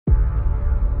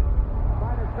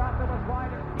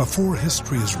Before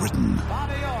history is written,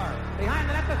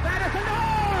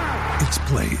 it's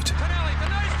played.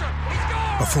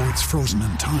 Before it's frozen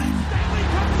in time,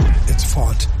 it's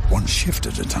fought one shift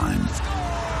at a time.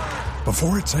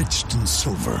 Before it's etched in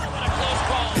silver,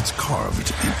 it's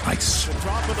carved in ice.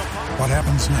 What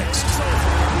happens next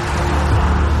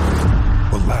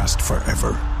will last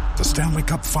forever. The Stanley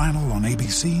Cup Final on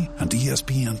ABC and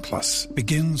ESPN Plus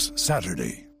begins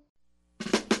Saturday.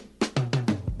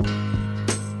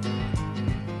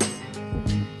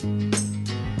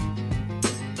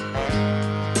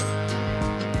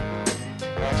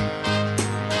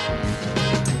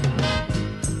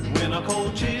 When a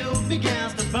cold chill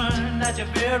begins to burn at your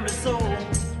very soul,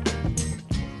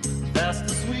 that's the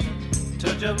sweet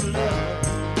touch of love.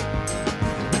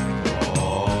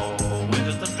 Oh, when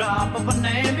just a drop of a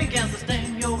name begins to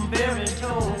sting your very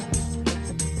toe,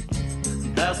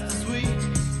 that's the sweet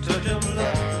touch of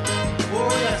love. Oh,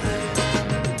 yes, it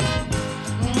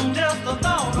is. Just the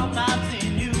thought of not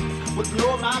seeing you would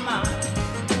blow my mind.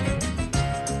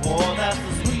 Oh, that's the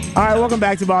sweet. All right, welcome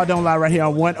back to Ball Don't Lie right here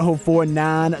on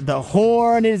 104.9 The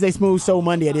Horn. It is a Smooth Soul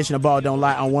Monday edition of Ball Don't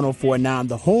Lie on 104.9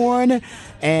 The Horn.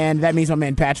 And that means my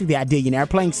man Patrick, the Idillionaire,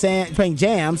 playing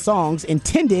jam songs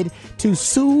intended to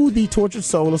soothe the tortured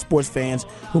soul of sports fans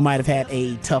who might have had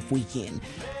a tough weekend.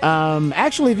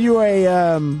 Actually, if you're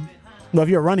if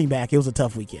you're a running back, it was a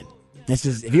tough weekend. It's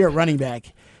just, if you're a running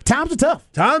back, times are tough.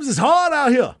 Times is hard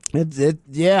out here.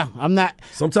 Yeah, I'm not.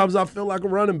 Sometimes I feel like a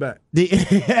running back.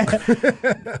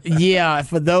 Yeah,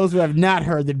 for those who have not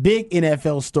heard the big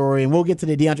NFL story, and we'll get to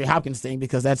the DeAndre Hopkins thing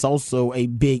because that's also a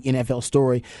big NFL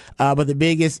story. But the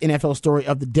biggest NFL story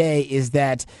of the day is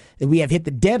that we have hit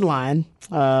the deadline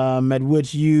at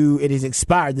which it is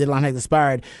expired. The deadline has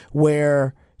expired,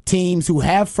 where teams who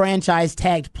have franchise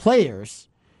tagged players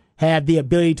have the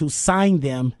ability to sign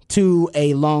them to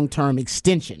a long-term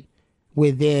extension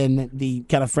within the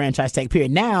kind of franchise tag period.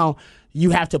 Now,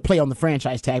 you have to play on the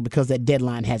franchise tag because that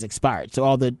deadline has expired. So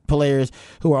all the players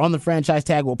who are on the franchise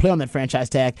tag will play on that franchise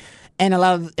tag, and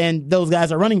those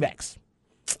guys are running backs.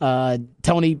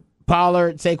 Tony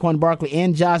Pollard, Saquon Barkley,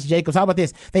 and Josh Jacobs. How about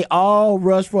this? They all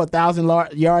rushed for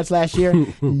 1,000 yards last year.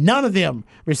 None of them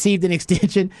received an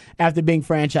extension after being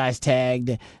franchise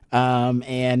tagged.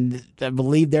 And I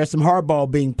believe there's some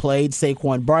hardball being played.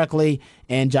 Saquon Barkley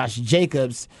and Josh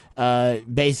Jacobs,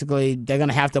 basically, they're going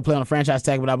to have to play on a franchise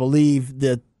tag, but I believe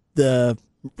the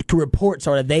reports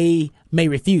are that they may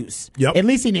refuse. Yep. At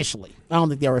least initially. I don't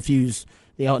think they'll refuse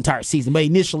the entire season. But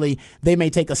initially, they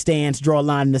may take a stance, draw a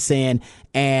line in the sand,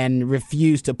 and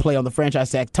refuse to play on the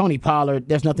franchise tag. Tony Pollard,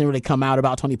 there's nothing really come out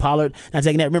about Tony Pollard. Not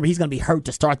taking that. Remember, he's going to be hurt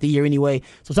to start the year anyway.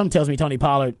 So something tells me Tony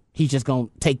Pollard, he's just going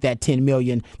to take that $10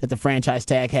 million that the franchise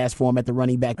tag has for him at the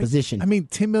running back position. I mean,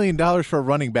 $10 million for a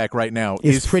running back right now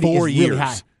is 4 years. Really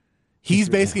high. He's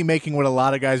basically making what a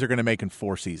lot of guys are going to make in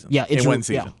 4 seasons. Yeah, it's in one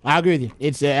season. Yeah, I agree with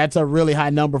you. That's a really high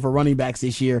number for running backs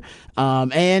this year.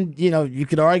 And you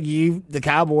could argue the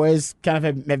Cowboys kind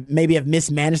of maybe have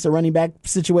mismanaged the running back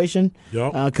situation.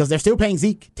 Because they're still paying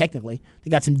Zeke. Technically, they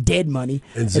got some dead money.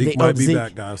 And Zeke might be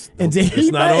back, guys.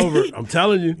 It's not over. I'm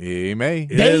telling you, he may.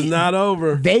 It is not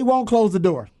over. They won't close the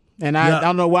door. And I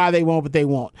don't know why they won't, but they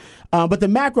won't. But the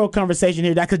macro conversation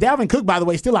here, because Dalvin Cook, by the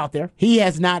way, is still out there. He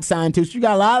has not signed to. So you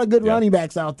got a lot of good running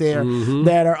backs out there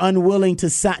that are unwilling to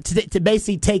sign, to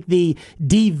basically take the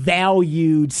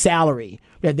devalued salary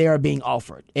that they are being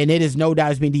offered. And it is no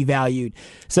doubt it's being devalued.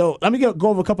 So let me go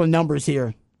over a couple of numbers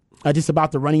here just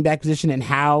about the running back position and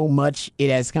how much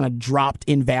it has kind of dropped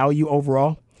in value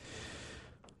overall.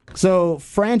 So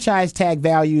franchise tag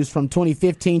values from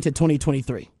 2015 to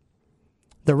 2023.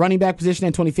 The running back position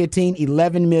in 2015,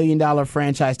 $11 million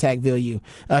franchise tag value.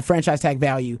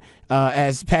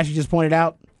 As Patrick just pointed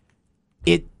out,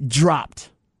 it dropped.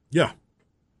 Yeah.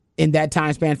 In that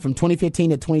time span from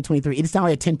 2015 to 2023, it's now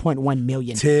at $10.1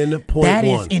 million. 10.1. That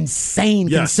is insane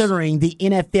considering the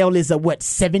NFL is a,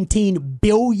 $17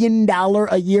 billion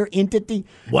a year entity?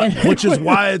 Which is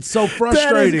why it's so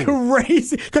frustrating. That is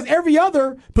crazy. Because every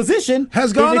other position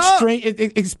has gone up.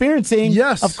 Experiencing,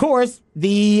 of course,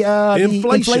 the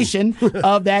inflation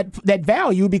of that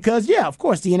value because, of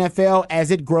course, the NFL,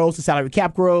 as it grows, the salary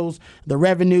cap grows, the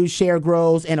revenue share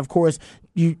grows, and, of course,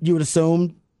 you would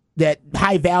assume that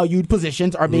high-valued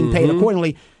positions are being paid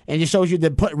accordingly. And it shows you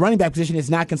the running back position is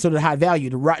not considered high value.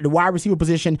 The wide receiver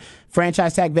position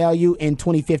franchise tag value in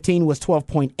 2015 was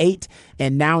 12.8,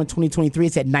 and now in 2023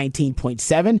 it's at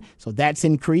 19.7. So that's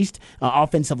increased.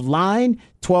 Offensive line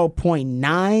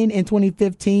 12.9 in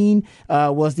 2015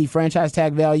 was the franchise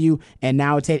tag value, and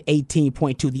now it's at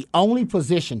 18.2. The only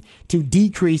position to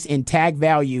decrease in tag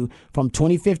value from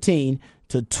 2015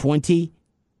 to 2023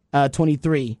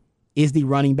 23 is the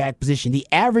running back position. The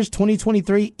average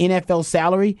 2023 NFL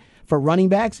salary for running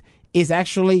backs is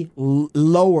actually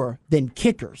lower than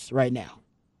kickers right now.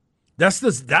 That's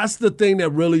the thing that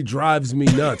really drives me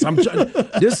nuts. We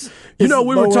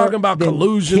were talking about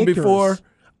collusion kickers. before.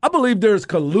 I believe there's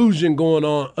collusion going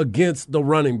on against the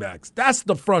running backs. That's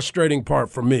the frustrating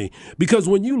part for me, because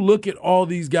when you look at all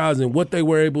these guys and what they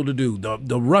were able to do,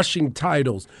 the rushing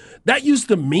titles, that used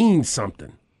to mean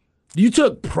something. You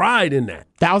took pride in that.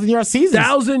 1,000-yard seasons.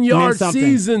 1,000-yard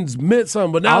seasons meant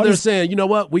something. But now they're saying, you know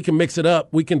what? We can mix it up.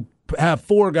 We can have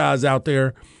 4 guys out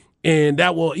there, and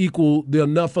that will equal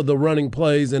enough of the running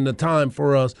plays and the time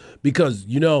for us, because,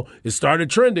 it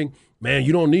started trending. Man,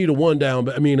 you don't need a one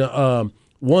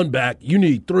back. You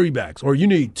need 3 backs, or you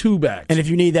need 2 backs. And if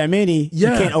you need that many, you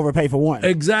can't overpay for one.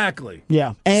 Exactly.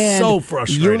 Yeah. And so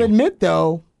frustrating. You'll admit,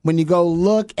 though, when you go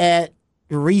look at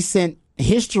recent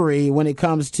history when it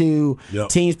comes to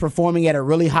teams performing at a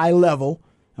really high level,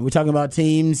 and we're talking about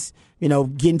teams,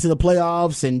 getting to the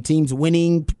playoffs and teams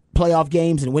winning playoff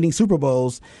games and winning Super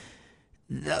Bowls,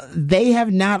 they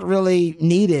have not really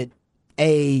needed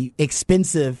a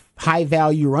expensive,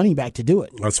 high-value running back to do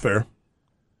it. That's fair.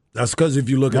 That's because if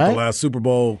you look at the last Super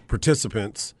Bowl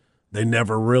participants, they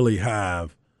never really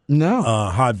have a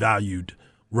high-valued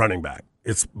running back.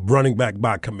 It's running back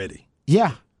by committee.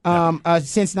 Yeah.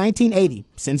 Since 1980,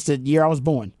 since the year I was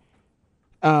born,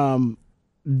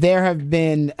 there have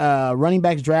been running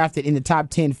backs drafted in the top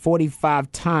 10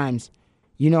 45 times.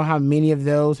 You know how many of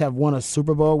those have won a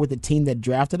Super Bowl with the team that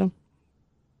drafted them?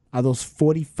 Are those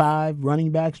 45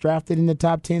 running backs drafted in the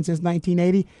top 10 since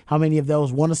 1980? How many of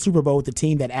those won a Super Bowl with the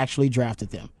team that actually drafted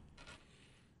them?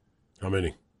 How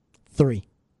many? 3.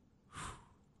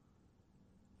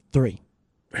 3.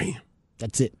 Damn.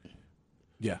 That's it.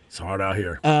 Yeah. It's hard out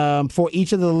here. For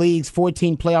each of the league's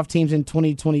 14 playoff teams in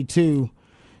 2022,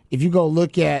 if you go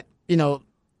look at,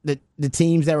 the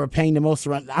teams that were paying the most,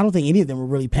 I don't think any of them were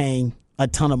really paying a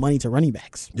ton of money to running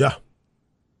backs. Yeah. I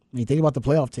mean, think about the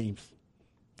playoff teams.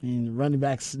 And running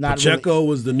backs not Pacheco really.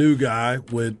 was the new guy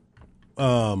with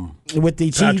the Patrick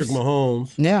Chiefs.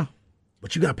 Mahomes. Yeah.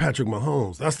 But you got Patrick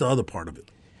Mahomes. That's the other part of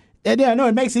it. Yeah, no,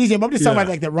 it makes it easier. But I'm just talking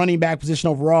about the running back position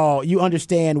overall. You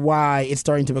understand why it's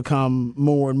starting to become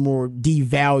more and more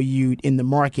devalued in the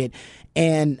market.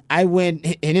 And I went,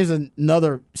 and here's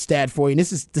another stat for you. And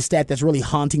this is the stat that's really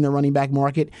haunting the running back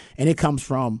market. And it comes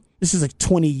from, this is like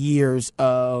 20 years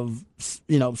of,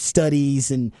 studies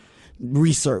and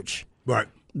research. Right.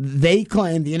 They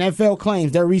claim, the NFL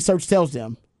claims, their research tells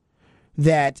them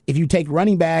that if you take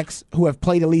running backs who have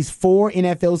played at least 4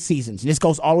 NFL seasons, and this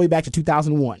goes all the way back to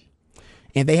 2001,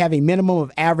 and they have a minimum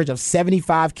of average of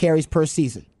 75 carries per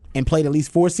season and played at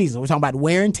least 4 seasons. We're talking about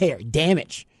wear and tear,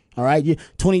 damage. All right, you're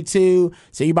 22,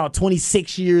 so you're about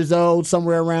 26 years old,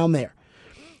 somewhere around there.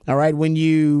 All right, when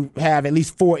you have at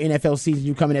least 4 NFL seasons,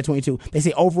 you come in at 22. They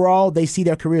say overall, they see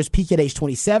their careers peak at age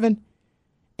 27,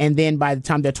 and then by the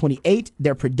time they're 28,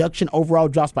 their production overall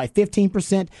drops by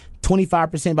 15%,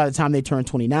 25% by the time they turn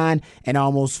 29, and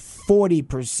almost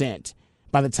 40%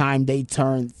 by the time they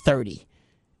turn 30.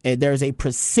 And there's a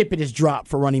precipitous drop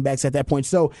for running backs at that point.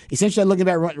 So essentially, looking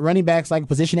at running backs like a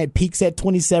position that peaks at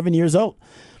 27 years old.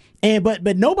 And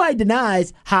but nobody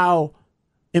denies how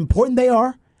important they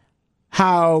are,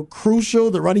 how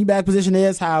crucial the running back position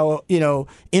is, how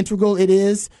integral it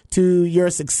is to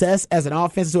your success as an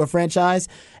offense, to a franchise,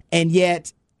 and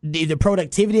yet the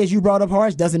productivity, as you brought up,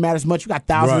 Harsh, doesn't matter as much. You got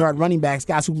 1,000-yard running backs,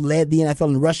 guys who led the NFL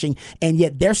in rushing, and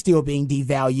yet they're still being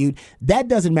devalued. That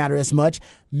doesn't matter as much.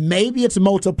 Maybe it's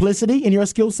multiplicity in your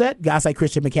skill set. Guys like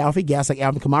Christian McCaffrey, guys like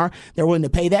Alvin Kamara, they're willing to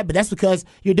pay that, but that's because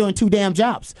you're doing 2 damn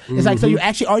jobs. It's like, so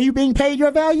are you being paid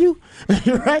your value?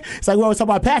 Right? It's like, well, we're talking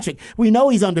about Patrick. We know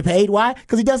he's underpaid. Why?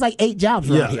 Because he does like 8 jobs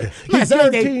around here. He's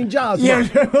 13 jobs. Yeah.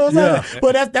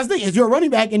 But that's the thing. If you're a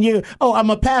running back and I'm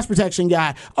a pass protection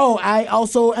guy. Oh, I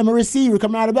also am a receiver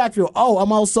coming out of the backfield. Oh,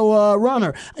 I'm also a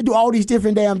runner. I do all these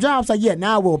different damn jobs. Like, yeah,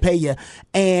 now we'll pay you.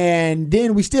 And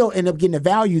then we still end up getting the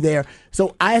value there.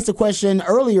 So I asked a question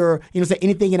earlier, say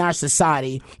anything in our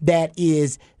society that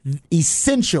is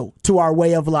essential to our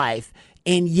way of life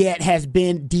and yet has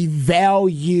been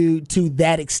devalued to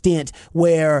that extent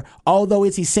where although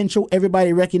it's essential,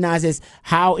 everybody recognizes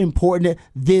how important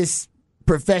this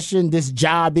profession, this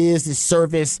job is, this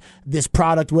service, this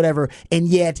product, whatever, and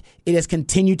yet it has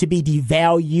continued to be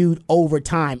devalued over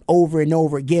time, over and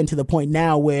over again, to the point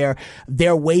now where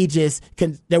their wages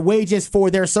for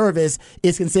their service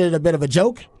is considered a bit of a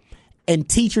joke, and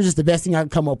teachers is the best thing I can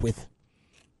come up with.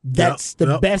 That's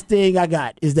the best thing I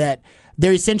got, is that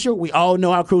they're essential. We all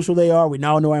know how crucial they are. We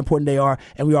all know how important they are,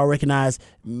 and we all recognize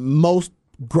most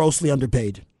grossly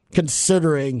underpaid.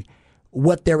 considering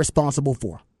what they're responsible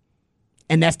for.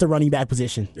 And that's the running back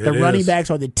position. The running backs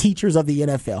are the teachers of the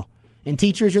NFL. And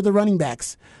teachers are the running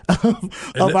backs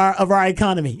of our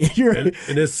economy. and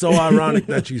it's so ironic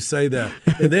that you say that.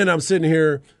 And then I'm sitting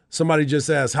here, somebody just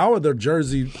asked, how are the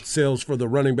jersey sales for the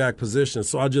running back position?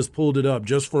 So I just pulled it up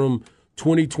just from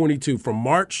 2022, from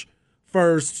March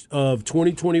 1st of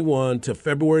 2021 to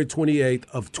February 28th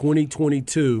of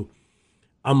 2022.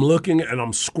 I'm looking and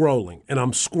I'm scrolling and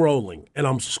I'm scrolling and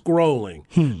I'm scrolling.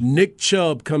 Nick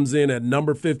Chubb comes in at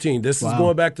number 15. This is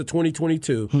going back to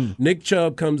 2022. Nick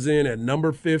Chubb comes in at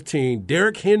number 15.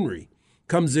 Derrick Henry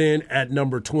comes in at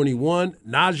number 21.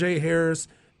 Najee Harris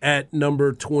at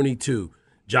number 22.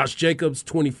 Josh Jacobs,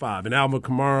 25. And Alvin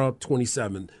Kamara,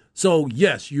 27. So,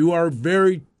 yes, you're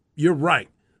right.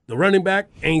 The running back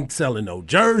ain't selling no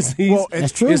jerseys. Well,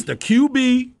 that's true. It's the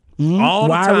QB all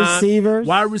the time.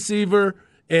 Wide receiver.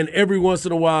 And every once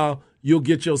in a while, you'll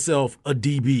get yourself a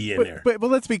DB in there. But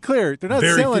let's be clear. They're not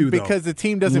selling because the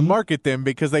team doesn't market them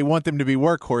because they want them to be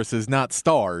workhorses, not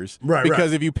stars. Right.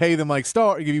 Because if you pay them like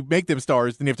stars, if you make them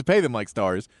stars, then you have to pay them like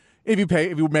stars. If you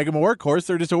make them a workhorse,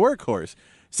 they're just a workhorse.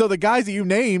 So the guys that you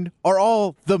named are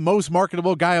all the most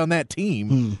marketable guy on that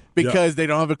team because they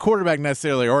don't have a quarterback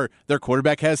necessarily, or their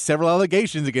quarterback has several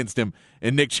allegations against him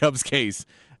in Nick Chubb's case.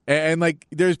 And like,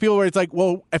 there's people where it's like,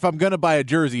 well, if I'm going to buy a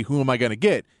jersey, who am I going to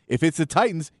get? If it's the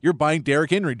Titans, you're buying Derrick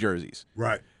Henry jerseys.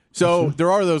 Right. So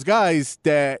there are those guys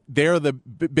that they're the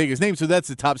biggest name. So that's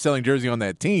the top selling jersey on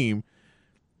that team.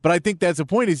 But I think that's the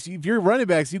point is if you're running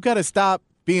backs, you've got to stop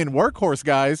being workhorse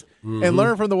guys and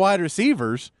learn from the wide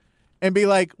receivers and be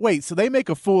like, wait, so they make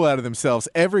a fool out of themselves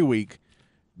every week,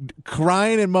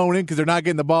 crying and moaning because they're not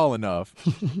getting the ball enough.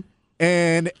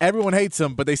 And everyone hates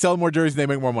them, but they sell more jerseys and they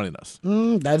make more money than us.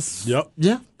 That's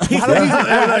yeah.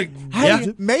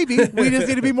 Maybe we just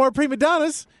need to be more prima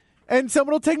donnas, and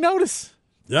someone will take notice.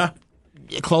 Yeah.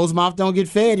 Closed mouth don't get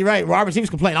fed. You're right. Wide receivers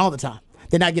complain all the time.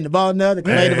 They're not getting the ball enough. They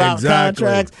complain about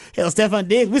contracts. Hell, Stephon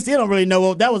Diggs, we still don't really know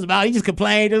what that was about. He just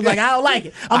complained. It was like, I don't like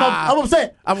it. I'm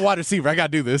upset. I'm a wide receiver. I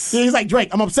got to do this. He's like, Drake,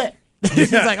 I'm upset.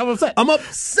 He's like, I'm upset. I'm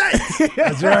upset.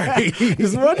 That's right. This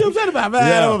is what you're upset about,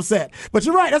 man. I'm upset. But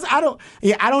you're right.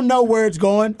 I don't know where it's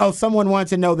going. Oh, someone wants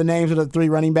to know the names of the three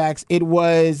running backs. It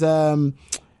was the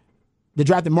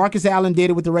draft that Marcus Allen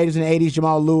did it with the Raiders in the 80s.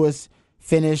 Jamal Lewis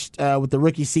finished with the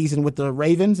rookie season with the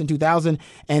Ravens in 2000.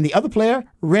 And the other player,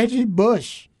 Reggie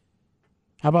Bush.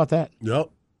 How about that?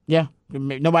 Yep. Yeah.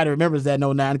 Nobody remembers that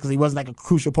in 09 because he wasn't like a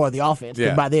crucial part of the offense.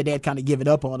 Yeah. By then, they had kind of given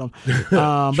up on him.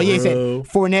 But yeah, he said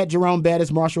Fournette, Jerome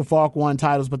Bettis, Marshall Faulk won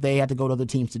titles, but they had to go to other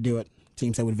teams to do it,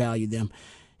 teams that would value them.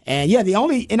 And yeah, and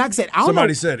like I said,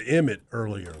 somebody said Emmett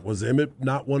earlier. Was Emmett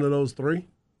not one of those three?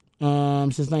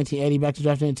 Since 1980, back to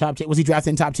drafted in top 10. Was he drafted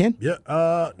in top 10? Yeah.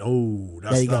 No,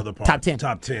 that's the other part. Top 10.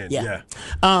 Top 10. Yeah.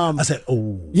 I said,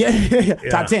 Yeah.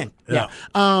 Top 10. Yeah.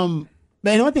 But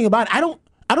the one thing about it,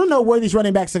 I don't know where these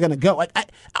running backs are going to go. Like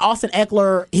Austin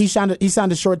Eckler, he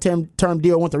signed a short-term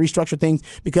deal, wants to restructure things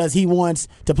because he wants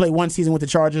to play one season with the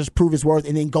Chargers, prove his worth,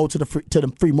 and then go to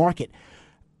the free market.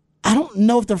 I don't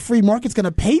know if the free market's going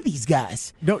to pay these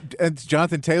guys. No, and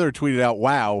Jonathan Taylor tweeted out,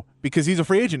 "Wow," because he's a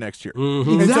free agent next year,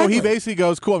 Exactly. And so he basically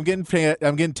goes, "Cool, I'm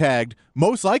getting tagged.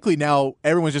 Most likely now,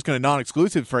 everyone's just going to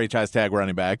non-exclusive franchise tag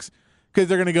running backs because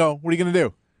they're going to go, what are you going to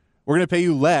do? We're going to pay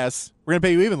you less. We're going to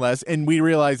pay you even less, and we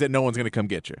realize that no one's going to come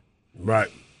get you." Right.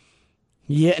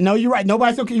 Yeah, no, you're right. You're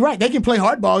right. They can play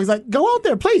hardball. He's like, go out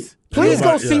there, please. Please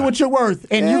go see what you're worth.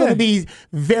 And you're going to be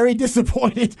very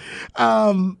disappointed.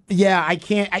 I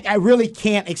can't. I really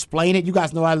can't explain it. You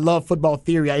guys know I love football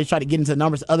theory. I just try to get into the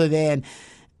numbers other than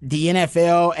the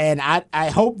NFL, and I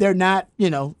hope they're not,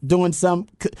 doing some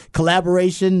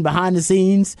collaboration behind the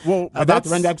scenes about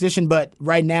the running back position. But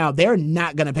right now, they're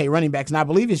not going to pay running backs, and I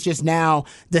believe it's just now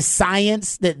the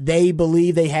science that they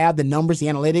believe they have, the numbers, the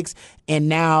analytics, and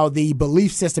now the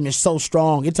belief system is so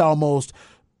strong, it's almost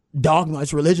dogma.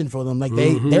 It's religion for them. Like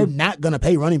they're not going to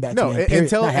pay running backs. No,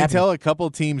 until a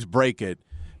couple teams break it.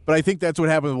 But I think that's what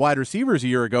happened with wide receivers a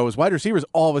year ago. Is wide receivers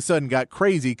all of a sudden got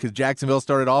crazy because Jacksonville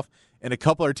started off. And a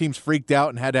couple of our teams freaked out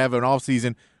and had to have an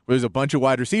offseason where there's a bunch of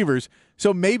wide receivers.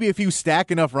 So maybe if you stack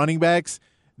enough running backs,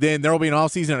 then there will be an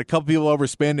offseason and a couple people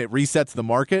overspend. It resets the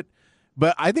market.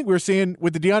 But I think we're seeing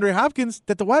with the DeAndre Hopkins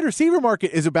that the wide receiver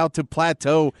market is about to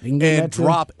plateau and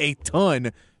drop a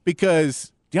ton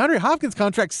because DeAndre Hopkins'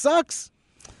 contract sucks.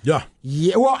 Yeah.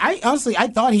 Yeah. Well, I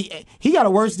thought he got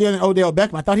a worse deal than Odell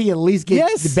Beckham. I thought he'd at least get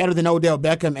better than Odell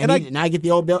Beckham, and he did not get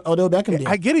the Odell Beckham deal.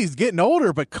 I get he's getting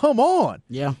older, but come on.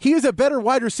 Yeah. He is a better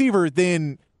wide receiver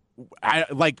than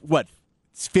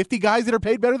 50 guys that are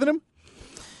paid better than him?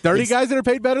 30 guys that are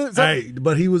paid better than Hey,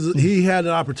 but he had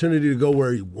an opportunity to go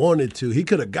where he wanted to. He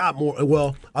could have got more.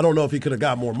 Well, I don't know if he could have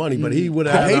got more money, but he would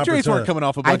have. The Patriots weren't coming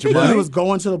off a bunch of I think money. he was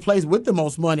going to the place with the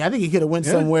most money. I think he could have went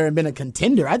somewhere and been a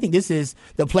contender. I think this is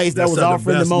the place that was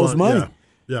offering the most money.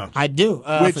 Yeah. I do.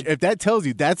 Which, if that tells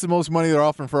you that's the most money they're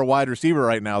offering for a wide receiver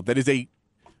right now, that is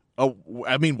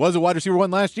was a wide receiver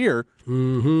one last year.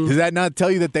 Mm-hmm. Does that not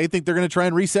tell you that they think they're going to try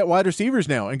and reset wide receivers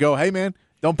now and go, hey, man,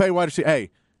 don't pay wide receiver. Hey,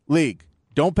 league,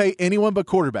 don't pay anyone but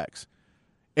quarterbacks.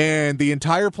 And the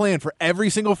entire plan for every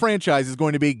single franchise is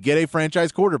going to be get a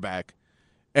franchise quarterback.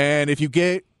 And if you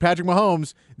get Patrick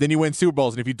Mahomes, then you win Super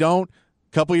Bowls. And if you don't,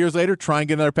 a couple years later, try and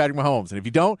get another Patrick Mahomes. And if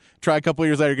you don't, try a couple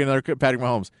years later, get another Patrick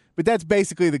Mahomes. But that's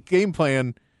basically the game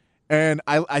plan. And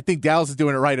I think Dallas is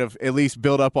doing it right of at least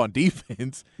build up on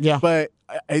defense. Yeah. But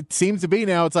it seems to be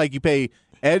now it's like you pay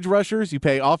edge rushers, you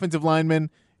pay offensive linemen,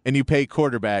 and you pay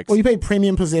quarterbacks. Well, you pay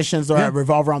premium positions that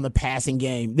revolve around the passing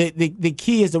game. The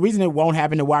key is the reason it won't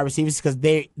happen to wide receivers is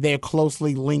because they're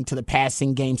closely linked to the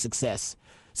passing game success.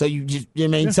 So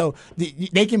so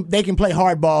they can play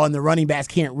hardball and the running backs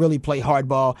can't really play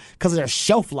hardball because of their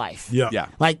shelf life. Yeah.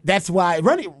 Like that's why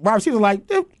wide receivers are like,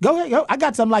 go ahead, go. I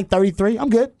got something like 33. I'm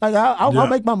good. Like I'll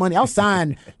make my money. I'll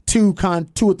sign two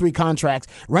or three contracts.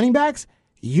 Running backs,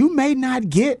 you may not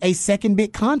get a second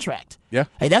big contract. Yeah.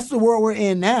 Hey, that's the world we're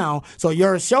in now. So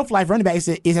your shelf life running back has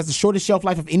the shortest shelf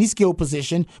life of any skill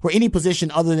position or any position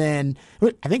other than,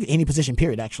 I think any position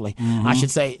period, actually. I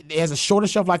should say. It has a shorter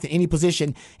shelf life than any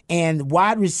position. And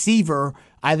wide receiver,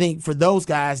 I think for those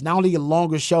guys, not only a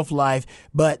longer shelf life,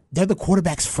 but they're the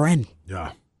quarterback's friend.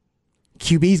 Yeah.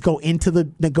 QBs go into the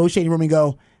negotiating room and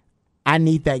go, I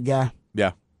need that guy.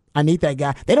 Yeah. I need that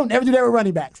guy. They don't ever do that with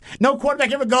running backs. No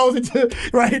quarterback ever goes into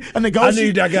a negotiation. I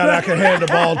need that guy that I can hand the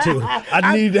ball to.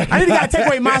 I need that. I need the guy to take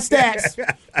away my stats,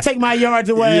 take my yards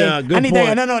away. Yeah, good I need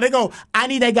point. that. No. They go, I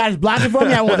need that guy that's blocking for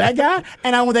me. I want that guy,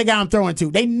 and I want that guy I'm throwing to.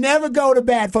 They never go to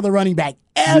bat for the running back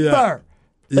ever. Yeah.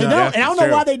 They Yeah, don't, and I don't know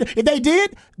true. why they. If they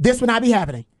did, this would not be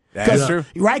happening. That's true.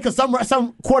 Right? Because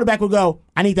some quarterback will go,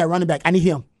 I need that running back. I need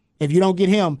him. If you don't get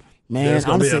him. Man, it's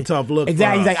gonna honestly, be a tough look.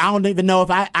 Exactly. For He's like, I don't even know if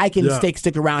I can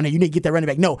stick around here. You need to get that running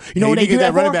back. No, you know what you they do get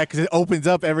that running for? back because it opens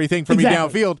up everything for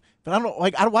Exactly. me downfield. But I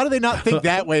don't why do they not think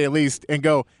that way at least and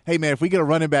go, hey man, if we get a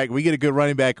running back, we get a good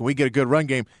running back, and we get a good run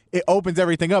game, it opens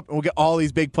everything up, and we'll get all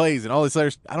these big plays and all this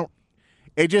other.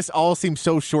 It just all seems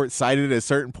so short sighted at a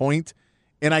certain point,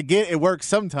 and I get it works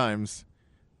sometimes,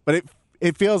 but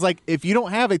it feels like if you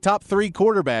don't have a top 3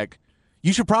 quarterback,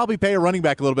 you should probably pay a running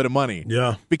back a little bit of money.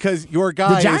 Yeah. Because your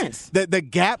guy The Giants. the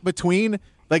gap between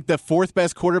like the 4th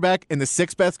best quarterback and the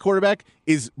 6th best quarterback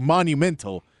is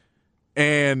monumental.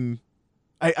 And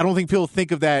I don't think people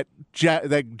think of that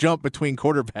jump between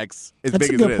quarterbacks as That's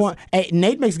big a as it good is. point. Hey,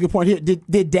 Nate makes a good point here.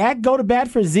 Did Dak go to bat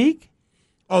for Zeke?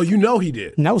 Oh, you know he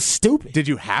did. And that was stupid. Did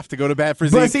you have to go to bat for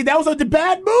But Zeke? see, that was a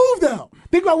bad move, though.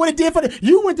 Think about what it did for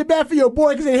you went to bat for your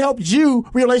boy because it helped you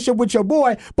relationship with your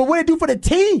boy. But what did it do for the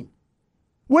team?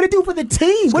 What did it do for the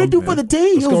team? What did it do for the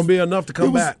team? It's going to be enough to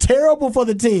come back. It was terrible for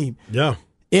the team. Yeah.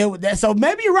 So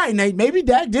maybe you're right, Nate. Maybe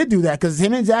Dak did do that because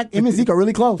him and Zeke are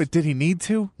really close. But did he need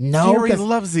to? No, Jerry 'cause-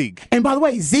 loves Zeke. And by the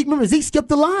way, Zeke skipped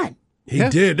the line. He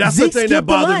did. That's Zeke the thing that skipped the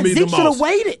bothered line. me Zeke the should have most.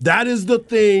 waited. That is the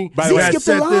thing By the way, that Zeke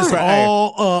skipped the set this line.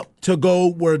 all up to go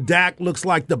where Dak looks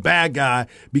like the bad guy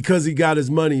because he got his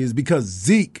money is because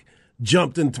Zeke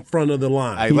jumped in front of the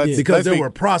line Hey, let's because they be- were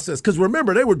processed. Because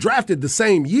remember, they were drafted the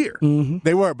same year.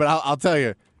 They were, but I'll tell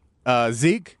you,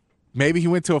 Zeke, maybe he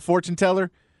went to a fortune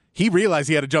teller. He realized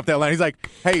he had to jump that line. He's like,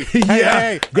 hey,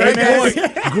 Great man, point.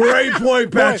 Great point,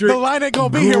 Patrick. the line ain't gonna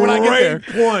be here when I get there.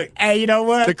 Great point. Hey, you know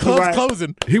what? The club's Right.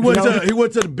 closing. He went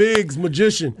to the Biggs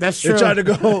magician. That's And true. tried to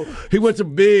go. He went to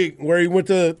Big where he went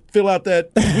to fill out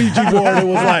that Ouija board and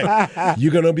was like,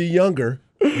 "You're gonna be younger,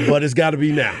 but it's got to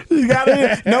be now." You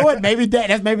know what? Maybe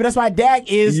that's why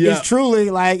Dak is truly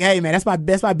like, hey man, that's my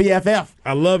BFF.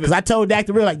 I love it. Because I told Dak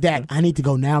to really like, Dak, I need to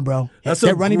go now, bro. That's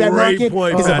that a running back great market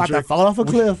point, is about to Patrick. fall off a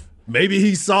cliff. Maybe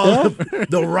he saw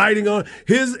the writing on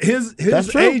his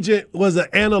true. agent was an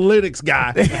analytics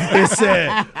guy and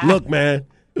said, "Look, man,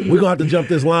 we're gonna have to jump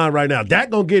this line right now.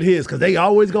 Dak gonna get his because they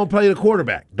always gonna play the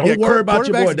quarterback. Don't worry about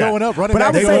your boy quarterback's Dak." going up, running But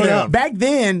I back would going say down. back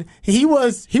then he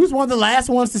was one of the last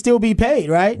ones to still be paid,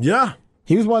 right? Yeah,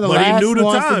 He was one of the but he last knew the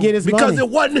ones time to get his because money. it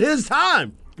wasn't his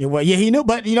time. Yeah, well, yeah, he knew.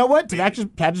 But you know what? To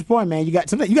Patrick's point, man, you got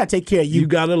to take care of you. You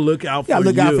got to look out for You gotta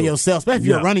look out you. for yourself, especially if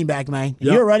you're a Yeah. running back, man. If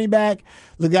Yeah. you're a running back,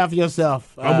 look out for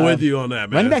yourself. I'm with you on that,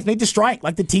 man. Running backs need to strike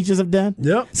like the teachers have done.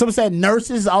 Yep. Someone said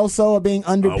nurses also are being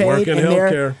underpaid work in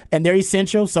healthcare. and they're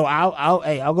essential. So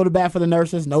I'll go to bat for the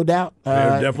nurses, no doubt.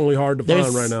 They're definitely hard to There's-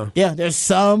 find right now. Yeah, there's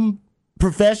some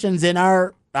professions in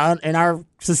our in our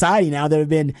society now that have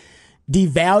been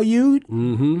devalued,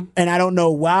 and I don't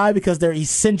know why, because they're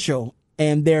essential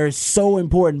and they're so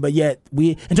important, but yet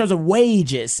in terms of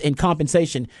wages and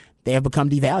compensation, they have become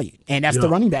devalued, and that's the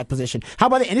running back position. How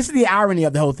about that? And this is the irony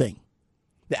of the whole thing.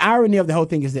 The irony of the whole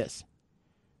thing is this.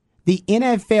 The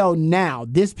NFL now,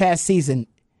 this past season,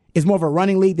 is more of a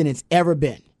running league than it's ever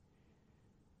been.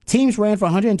 Teams ran for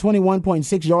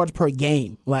 121.6 yards per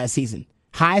game last season.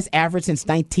 Highest average since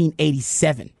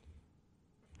 1987.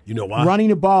 You know why? Running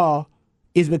the ball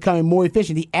is becoming more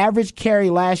efficient. The average carry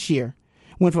last year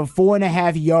went from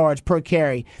 4.5 yards per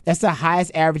carry. That's the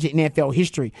highest average in NFL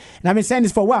history. And I've been saying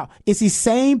this for a while. It's the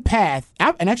same path,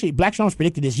 and actually Black Strong's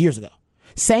predicted this years ago.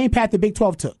 Same path the Big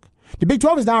 12 took. The Big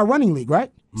 12 is now a running league,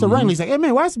 right? It's a running league. It's like, hey,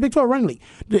 man, why is the Big 12 a running league?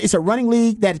 It's a running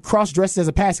league that cross-dresses as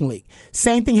a passing league.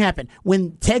 Same thing happened.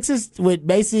 When Texas, with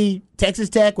basically Texas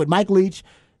Tech, with Mike Leach,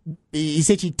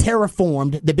 essentially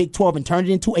terraformed the Big 12 and turned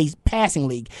it into a passing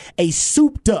league, a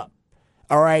souped-up,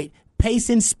 all right, pace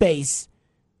and space,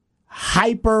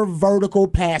 hyper-vertical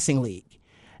passing league.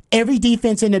 Every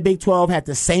defense in the Big 12 had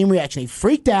the same reaction. They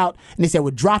freaked out, and they said,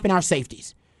 we're dropping our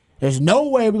safeties. There's no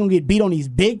way we're going to get beat on these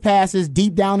big passes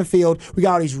deep down the field. We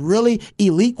got all these really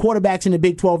elite quarterbacks in the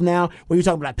Big 12 now, where you're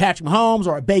talking about Patrick Mahomes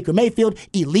or Baker Mayfield,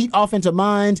 elite offensive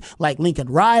minds like Lincoln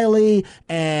Riley,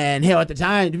 and hell, at the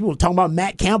time, people were talking about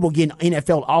Matt Campbell getting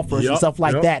NFL offers and stuff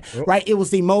like that, right? It was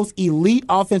the most elite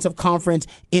offensive conference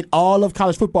in all of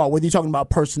college football, whether you're talking about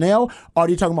personnel or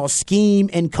you're talking about scheme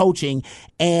and coaching.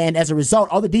 And as a result,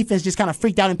 all the defense just kind of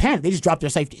freaked out and panicked. They just dropped their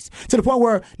safeties to the point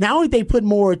where not only they put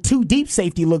more 2 deep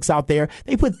safety looks out there,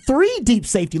 they put 3 deep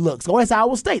safety looks. Go as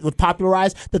Iowa State would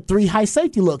popularize the 3 high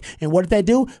safety look. And what did they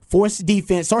do? Force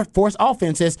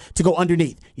offenses to go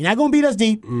underneath. You're not going to beat us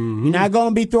deep. You're not going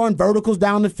to be throwing verticals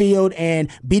down the field and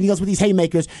beating us with these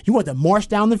haymakers. You want to march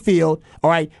down the field,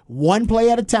 all right, 1 play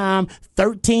at a time,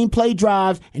 13 play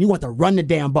drives, and you want to run the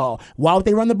damn ball. Why would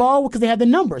they run the ball? Because they have the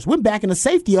numbers. We're backing the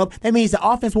safety up. That means the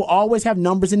offense will always have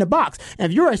numbers in the box.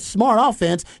 And if you're a smart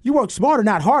offense, you work smarter,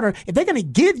 not harder. If they're going to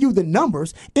give you the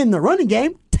numbers in the running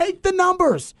game, take the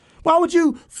numbers. Why would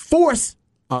you force?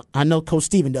 I know Coach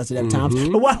Steven does it at times,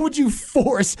 but why would you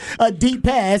force a deep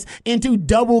pass into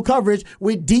double coverage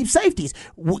with deep safeties?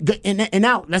 And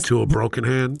now let's to a broken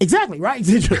hand. Exactly right.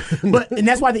 And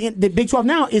that's why the Big 12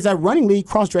 now is a running league,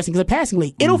 cross-dressing as a passing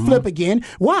league. It'll flip again.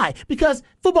 Why? Because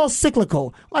football's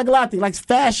cyclical, like a lot of things, like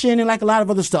fashion and like a lot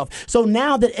of other stuff. So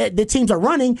now that the teams are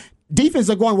running, defense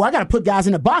are going, well, I got to put guys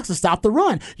in the box to stop the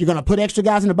run. You're going to put extra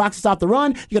guys in the box to stop the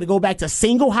run. You're going to go back to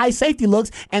single high safety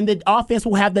looks, and the offense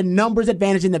will have the numbers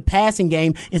advantage in the passing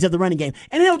game instead of the running game.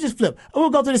 And it'll just flip. We'll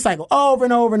go through the cycle over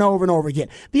and over and over and over again.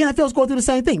 The NFL's going through the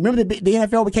same thing. Remember, the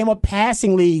NFL became a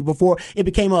passing league before it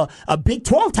became a Big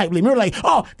 12 type league. Remember, like,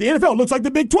 oh, the NFL looks like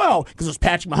the Big 12 because it's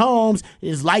Patrick Mahomes,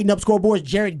 his lighting up scoreboards,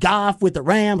 Jared Goff with the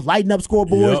Rams, lighting up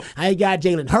scoreboards. I got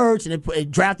Jalen Hurts, and it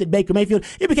drafted Baker Mayfield.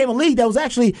 It became a league that was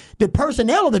actually the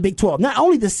personnel of the Big 12. Not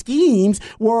only the schemes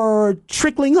were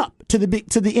trickling up to the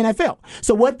NFL.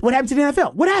 So what happened to the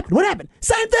NFL? What happened?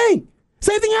 Same thing.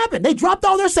 Same thing happened. They dropped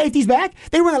all their safeties back.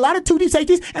 They ran a lot of 2 deep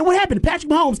safeties. And what happened?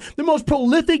 Patrick Mahomes, the most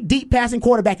prolific deep passing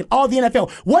quarterback in all the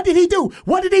NFL. What did he do?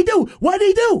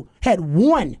 Had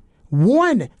one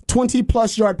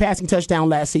 20-plus yard passing touchdown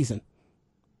last season.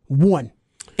 1.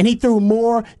 And he threw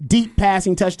more deep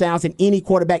passing touchdowns than any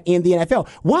quarterback in the NFL.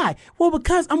 Why? Well,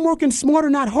 because I'm working smarter,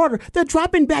 not harder. They're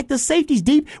dropping back the safeties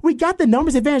deep. We got the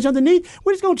numbers advantage underneath.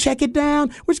 We're just going to check it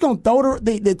down. We're just going to throw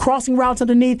the crossing routes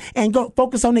underneath and go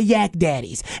focus on the yak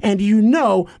daddies. And do you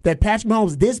know that Patrick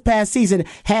Mahomes this past season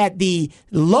had the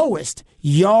lowest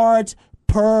yards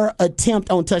per attempt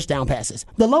on touchdown passes?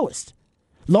 The lowest.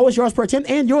 Lowest yards per attempt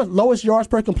and your lowest yards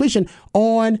per completion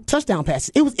on touchdown passes.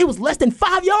 It was less than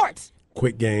 5 yards.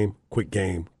 Quick game.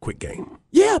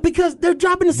 Yeah, because they're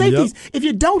dropping the safeties. Yep. If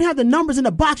you don't have the numbers in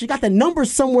the box, you got the numbers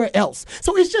somewhere else.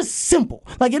 So it's just simple.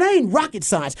 Like, it ain't rocket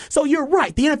science. So you're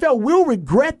right. The NFL will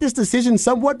regret this decision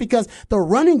somewhat because the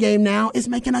running game now is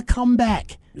making a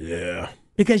comeback. Yeah.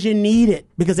 Because you need it.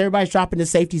 Because everybody's dropping the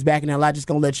safeties back, and they're not just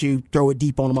going to let you throw it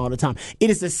deep on them all the time. It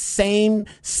is the same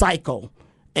cycle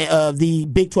of the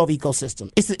Big 12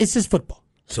 ecosystem. It's just football.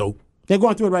 So they're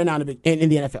going through it right now in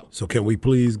the NFL. So can we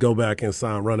please go back and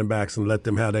sign running backs and let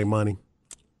them have their money?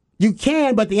 You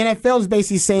can, but the NFL is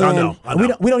basically saying I know.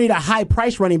 We don't need a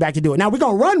high-priced running back to do it. Now, we're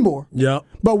going to run more,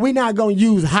 but we're not going to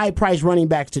use high-priced running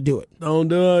backs to do it. Don't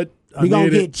do it. We're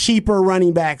going to get cheaper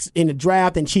running backs in the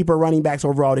draft and cheaper running backs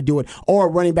overall to do it, or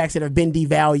running backs that have been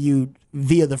devalued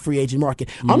via the free agent market.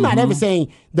 I'm not ever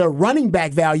saying the running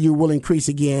back value will increase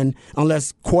again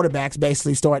unless quarterbacks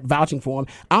basically start vouching for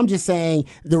them. I'm just saying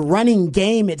the running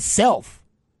game itself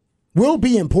will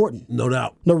be important. No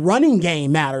doubt. The running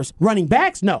game matters. Running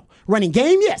backs, no. Running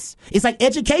game, yes. It's like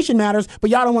education matters, but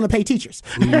y'all don't want to pay teachers.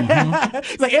 Mm-hmm.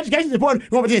 It's like education is important.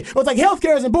 It's like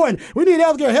healthcare is important. We need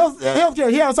healthcare.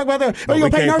 Healthcare. Yeah, let's talk about that. But we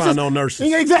can't find no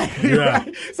nurses. Exactly. Yeah.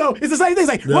 Right? So it's the same thing.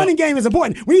 It's like running game is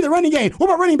important. We need the running game. What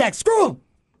about running backs? Screw them.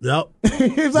 Yep.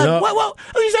 It's like, well,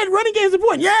 you said running game is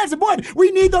important. Yeah, it's important.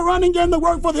 We need the running game to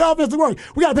work for the offense to work.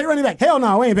 We got to pay running back. Hell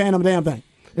no, we ain't paying them a damn thing.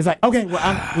 It's like, okay, well,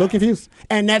 I'm a little confused.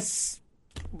 And this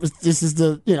is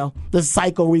the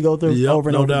cycle we go through over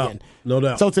and over again. No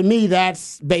doubt. So to me,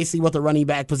 that's basically what the running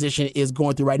back position is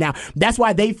going through right now. That's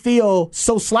why they feel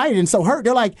so slighted and so hurt.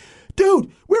 They're like,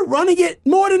 dude, we're running it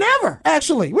more than ever,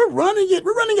 actually. We're running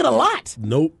it a lot.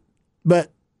 Nope.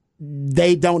 But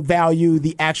they don't value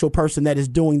the actual person that is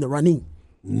doing the running.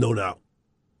 No doubt.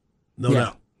 No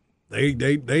doubt.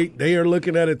 They are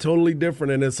looking at it totally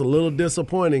different, and it's a little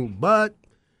disappointing, but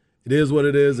it is what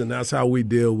it is, and that's how we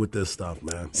deal with this stuff,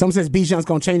 man. Someone says Bijan's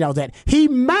going to change all that. He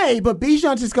may, but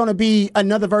Bijan's just going to be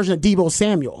another version of Deebo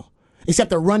Samuel,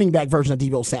 except the running back version of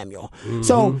Deebo Samuel. Mm-hmm.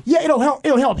 So, yeah, it'll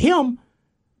help him.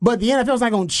 But the NFL's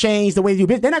not going to change the way they do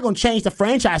business. They're not going to change the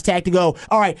franchise tag to go,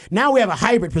 all right, now we have a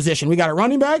hybrid position. We got a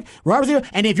running back, wide receiver,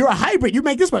 and if you're a hybrid, you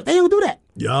make this much. They don't do that.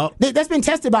 Yep. That's been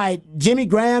tested by Jimmy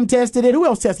Graham tested it. Who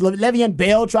else tested it? Le'Veon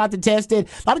Bell tried to test it.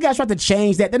 A lot of guys tried to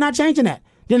change that. They're not changing that.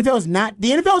 The NFL is not.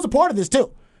 The NFL is a part of this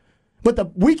too. But the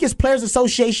weakest players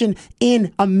association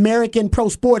in American pro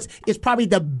sports is probably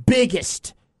the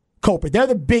biggest culprit. They're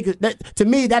the biggest. To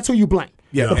me, that's who you blame.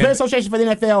 Yeah, the Player Association for the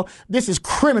NFL, this is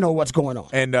criminal what's going on.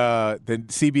 And the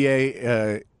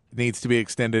CBA needs to be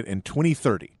extended in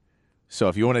 2030. So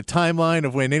if you want a timeline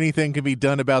of when anything can be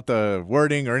done about the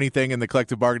wording or anything in the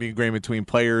collective bargaining agreement between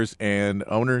players and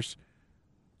owners,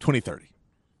 2030.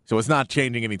 So it's not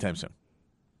changing anytime soon.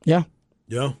 Yeah.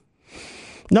 Yeah.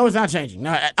 No, it's not changing.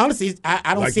 No, honestly,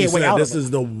 I don't see a way out of it. This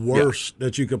is the worst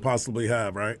that you could possibly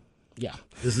have, right? Yeah.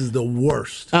 This is the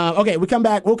worst. Okay, we come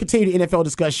back. We'll continue the NFL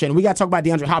discussion. We got to talk about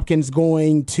DeAndre Hopkins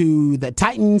going to the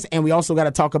Titans, and we also got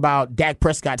to talk about Dak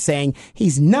Prescott saying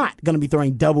he's not going to be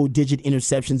throwing double-digit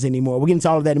interceptions anymore. We'll get into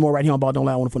all of that and more right here on Ball Don't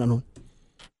Lie. I want to put on.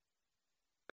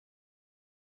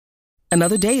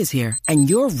 Another day is here, and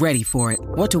you're ready for it.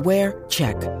 What to wear?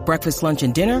 Check. Breakfast, lunch,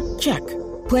 and dinner? Check.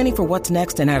 Planning for what's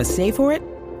next and how to save for it?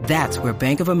 That's where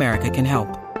Bank of America can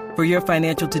help. For your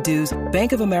financial to-dos,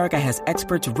 Bank of America has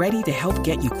experts ready to help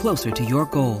get you closer to your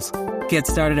goals. Get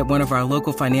started at one of our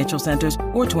local financial centers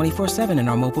or 24/7 in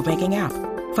our mobile banking app.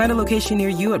 Find a location near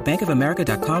you at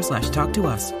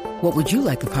bankofamerica.com/talktous. What would you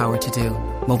like the power to do?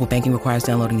 Mobile banking requires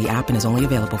downloading the app and is only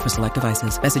available for select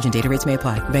devices. Message and data rates may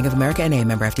apply. Bank of America NA,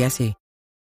 member FDIC.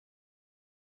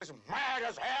 As mad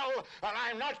as hell, and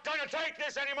I'm not gonna take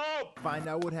this anymore! Find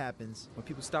out what happens when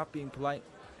people stop being polite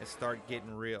and start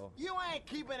getting real. You ain't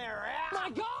keeping it right.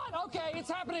 My God! Okay, it's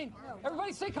happening.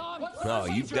 Everybody stay calm. Oh,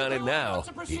 you've done it now.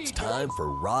 It's time for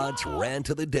Rod's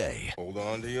Rant of the Day. Hold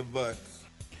on to your butts.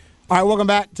 All right, welcome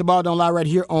back to Ball Don't Lie right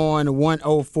here on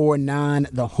 104.9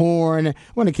 The Horn. I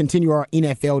want to continue our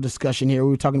NFL discussion here. We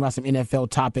were talking about some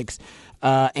NFL topics.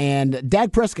 And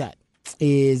Dak Prescott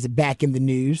is back in the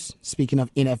news, speaking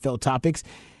of NFL topics.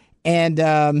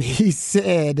 And he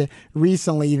said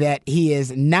recently that he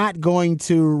is not going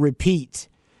to repeat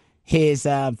his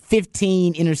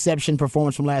 15 interception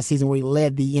performance from last season where he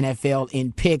led the NFL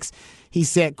in picks. He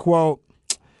said, quote,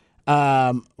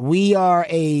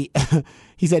 he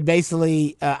said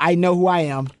basically, I know who I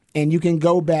am, and you can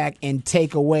go back and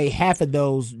take away half of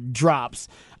those drops.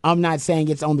 I'm not saying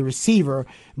it's on the receiver,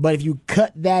 but if you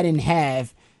cut that in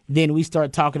half, then we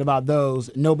start talking about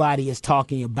those. Nobody is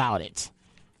talking about it.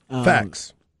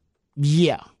 Facts.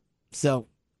 Yeah. So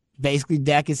basically,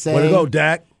 Dak is saying. Way to go,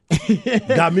 Dak.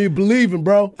 Got me believing,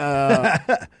 bro.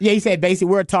 Yeah, he said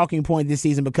basically we're a talking point this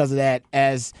season because of that.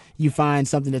 As you find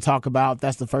something to talk about,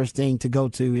 that's the first thing to go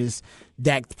to is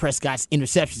Dak Prescott's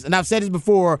interceptions. And I've said this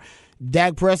before,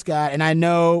 Dak Prescott, and I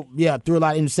know, threw a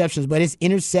lot of interceptions, but his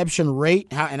interception rate,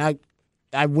 and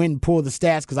I went and pulled the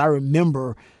stats because I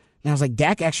remember, and I was like,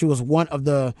 Dak actually was one of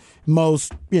the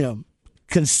most,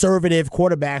 conservative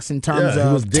quarterbacks in terms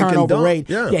of turnover rate.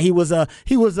 Yeah, he was a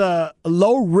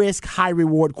low risk, high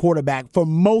reward quarterback for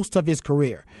most of his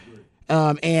career.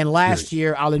 And last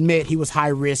year, I'll admit, he was high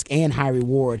risk and high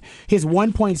reward. His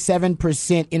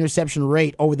 1.7% interception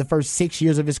rate over the first 6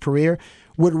 years of his career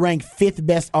would rank 5th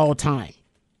best all time,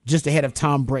 just ahead of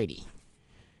Tom Brady.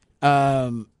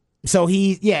 So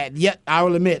I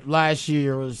will admit, last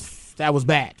year was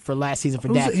bad for last season for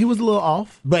Dak. He was a little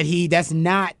off, but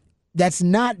that's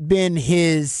not been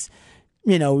his,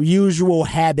 usual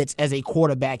habits as a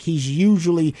quarterback. He's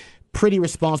usually pretty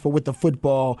responsible with the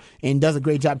football and does a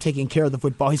great job taking care of the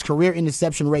football. His career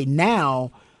interception rate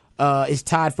now is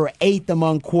tied for 8th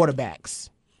among quarterbacks.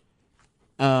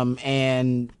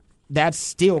 And that's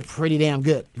still pretty damn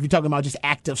good. If you're talking about just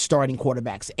active starting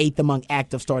quarterbacks, 8th among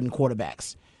active starting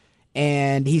quarterbacks.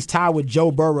 And he's tied with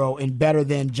Joe Burrow and better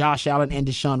than Josh Allen and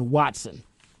Deshaun Watson.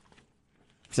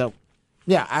 So,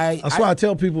 yeah. That's why I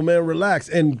tell people, man, relax.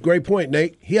 And great point,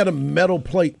 Nate. He had a metal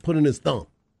plate put in his thumb.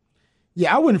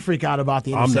 Yeah, I wouldn't freak out about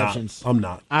the interceptions. I'm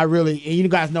not. I really, and you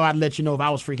guys know I'd let you know if I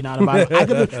was freaking out about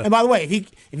it. And by the way,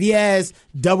 if he has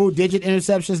double-digit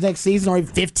interceptions next season, or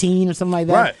even 15 or something like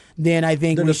that, right, then I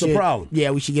think it's a problem.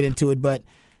 Yeah, we should get into it. But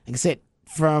like I said,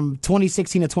 from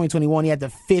 2016 to 2021, he had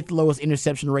the 5th lowest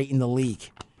interception rate in the league.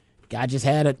 Guy just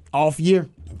had an off year.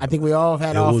 I think we all have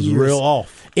had off years. It was real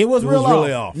off. It was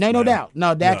really off. No doubt.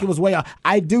 No, Dak, It was way off.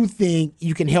 I do think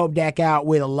you can help Dak out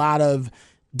with a lot of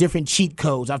different cheat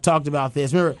codes. I've talked about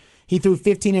this. Remember, he threw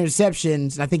 15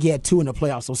 interceptions, and I think he had 2 in the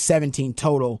playoffs, so 17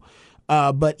 total.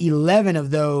 But 11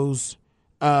 of those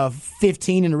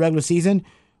 15 in the regular season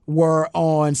were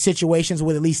on situations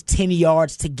with at least 10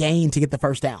 yards to gain to get the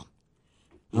first down.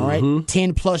 All right?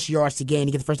 10-plus yards to gain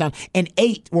to get the first down. And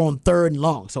 8 were on 3rd and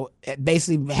long. So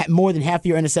basically more than half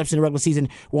your interceptions in the regular season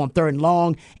were on 3rd and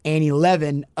long, and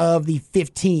 11 of the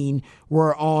 15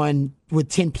 were on with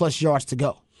 10-plus yards to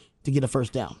go to get a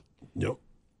first down. Yep.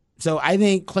 So I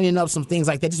think cleaning up some things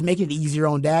like that, just making it easier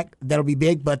on Dak, that'll be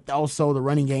big, but also the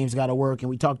running game's got to work. And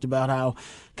we talked about how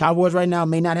Cowboys right now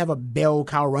may not have a bell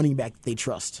cow running back that they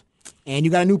trust. And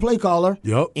you got a new play caller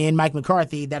in Mike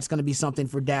McCarthy. That's going to be something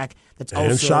for Dak.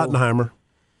 And Schottenheimer.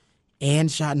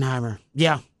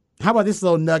 Yeah. How about this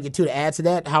little nugget, too, to add to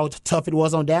that, how tough it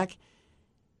was on Dak?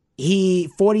 He,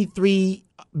 basically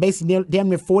damn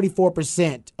near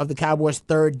 44% of the Cowboys'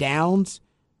 3rd downs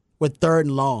were 3rd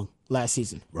and long last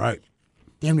season. Right.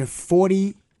 Damn near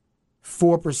 44%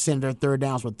 of their 3rd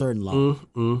downs were 3rd and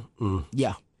long.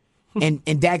 Yeah.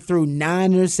 And Dak threw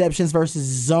 9 interceptions versus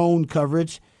zone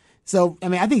coverage. So, I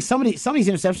mean, I think some of these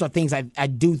interceptions are things I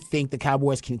do think the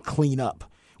Cowboys can clean up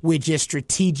with just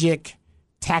strategic,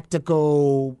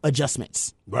 tactical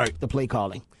adjustments. Right. The play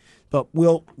calling. But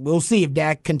we'll see if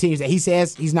Dak continues that. He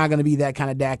says he's not going to be that kind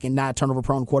of Dak and not a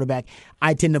turnover-prone quarterback.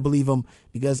 I tend to believe him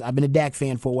because I've been a Dak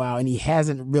fan for a while, and he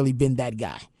hasn't really been that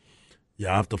guy.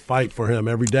 Yeah, I have to fight for him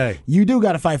every day. You do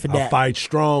got to fight for Dak. I fight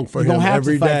strong for him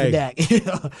every day. You're going to have to fight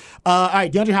for Dak. All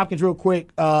right, DeAndre Hopkins real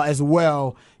quick as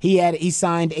well. He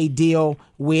signed a deal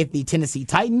with the Tennessee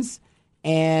Titans,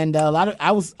 and I'm not going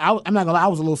to lie, I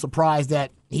was a little surprised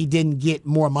that he didn't get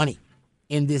more money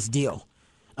in this deal.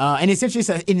 And essentially, it's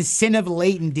an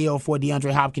incentive-laden deal for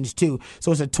DeAndre Hopkins too.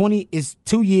 So it's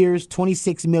 2 years,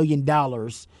 $26 million,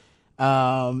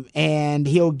 and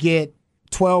he'll get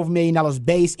 $12 million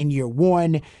base in year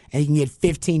 1, and he can get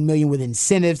 $15 million with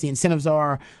incentives. The incentives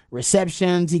are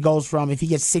receptions. He goes from, if he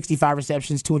gets 65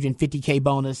 receptions, $250K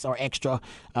bonus or extra,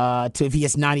 to if he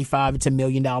gets 95, it's $1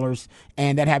 million.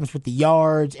 And that happens with the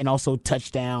yards and also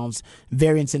touchdowns,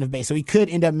 very incentive based. So he could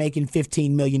end up making $15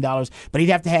 million, but he'd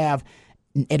have to have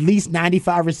at least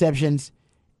 95 receptions,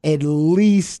 at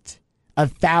least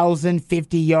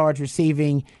 1,050 yards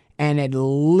receiving, and at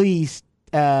least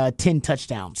 10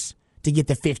 touchdowns to get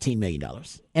the $15 million.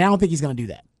 And I don't think he's going to do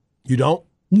that. You don't?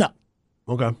 No.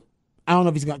 Okay. I don't know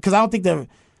if he's going to, because I don't think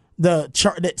the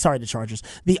Chargers,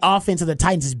 the offense of the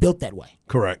Titans is built that way.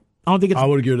 Correct. I don't think it's. I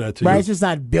would give that to right, you. It's just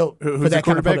not built for that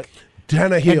kind of quarterback.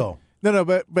 Tannehill. No,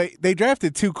 but they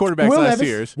drafted 2 quarterbacks last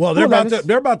year. Well,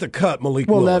 they're about to cut Malik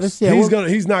Willis. Levis, yeah,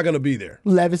 he's not going to be there.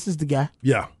 Levis is the guy.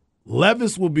 Yeah.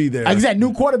 Levis will be there. Exactly.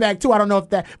 New quarterback, too. I don't know if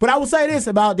that. But I will say this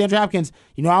about DeAndre Hopkins.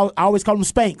 You know, I always call him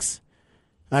Spanx.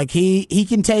 Like, he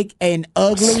can take an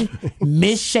ugly,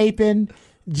 misshapen,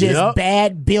 just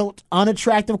bad-built,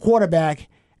 unattractive quarterback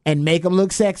and make him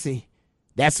look sexy.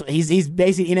 He's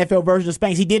basically NFL version of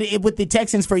Spanx. He did it with the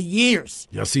Texans for years.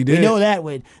 Yes, he did. We know that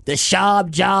with the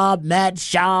Schaub job, Matt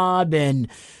Schaub, and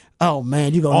oh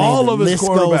man, you go all of his list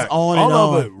goes on and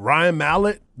all on. of it. Ryan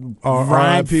Mallett,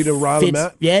 Ryan Peter, Riley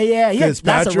Matt. Yeah.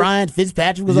 That's Ryan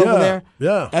Fitzpatrick was over there.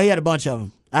 Yeah, he had a bunch of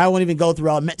them. I won't even go through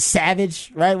all.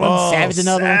 Savage, right? Savage,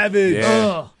 another Savage. one.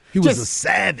 Yeah. He was a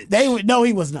savage. No,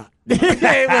 he was not. He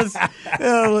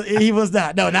was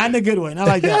not. No, not in a good way. Not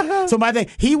like that. So my thing,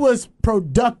 he was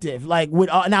productive. Like with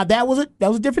now that was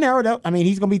a different era though. I mean,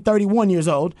 he's gonna be 31 years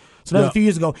old. So that was a few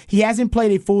years ago. He hasn't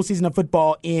played a full season of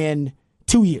football in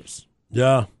 2 years.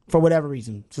 Yeah. For whatever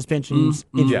reason, suspensions,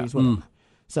 injuries, whatever.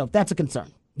 So that's a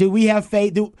concern. Do we have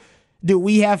faith? Do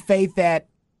we have faith that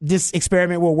this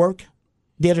experiment will work?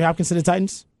 DeAndre Hopkins to the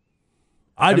Titans?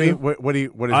 I do. mean, what is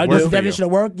I worse do. for Definition you?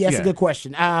 of work? Yes, Yeah. a good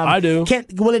question. I do.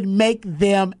 Will it make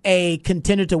them a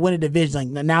contender to win a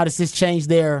division? Like, now does this change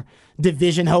their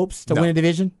division hopes to No. win a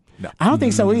division? No. I don't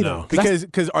think so either. No.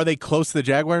 Because are they close to the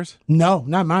Jaguars? No,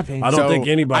 not in my opinion. I don't think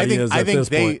anybody is at this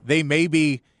point. They may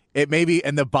be. It may be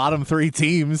in the bottom 3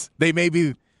 teams. It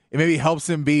maybe helps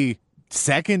them be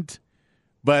second,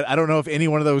 but I don't know if any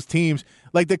one of those teams,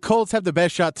 like the Colts, have the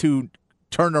best shot to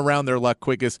turn around their luck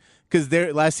quickest because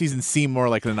their last season seemed more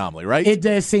like an anomaly, right? It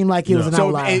does seem like it was an So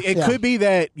outlier. it could be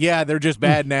that, they're just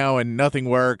bad now and nothing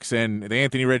works and the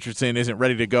Anthony Richardson isn't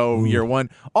ready to go year one.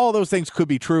 All those things could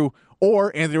be true.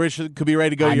 Or Anthony Richardson could be ready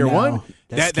to go I year know. one.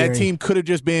 That's That scary. team could have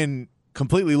just been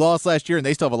completely lost last year, and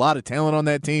they still have a lot of talent on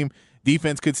that team.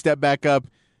 Defense could step back up,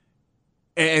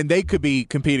 and they could be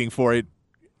competing for it.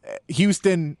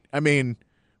 Houston, I mean,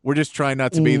 we're just trying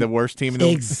not to be the worst team in the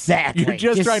Exactly. You're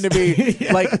just trying to be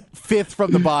like 5th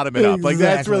from the bottom and up. Like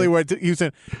that's Exactly. really where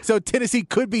Houston. So Tennessee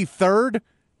could be 3rd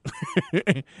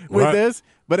with Right. this,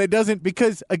 but it doesn't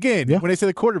because again, when I say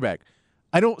the quarterback,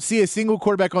 I don't see a single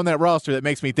quarterback on that roster that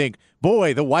makes me think,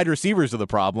 boy, the wide receivers are the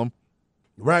problem.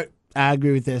 Right. I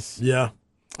agree with this. Yeah.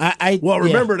 Well,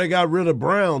 Remember they got rid of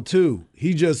Brown too.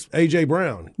 He just A.J.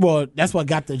 Brown. Well, that's what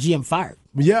got the GM fired.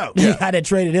 Yeah. How they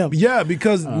traded him. Yeah,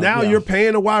 because now you're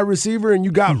paying a wide receiver and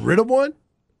you got rid of one.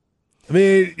 I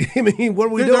mean, what are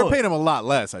we They're doing? paying him a lot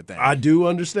less, I think. I do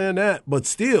understand that, but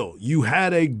still, you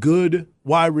had a good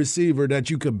wide receiver that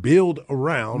you could build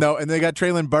around. No, and they got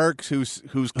Traylon Burks, whose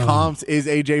comps is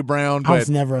A.J. Brown. I was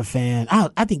But never a fan.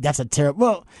 I think that's a terrible.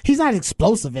 Well, he's not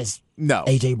explosive as no,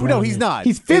 A.J. Brown. No, he's is. not.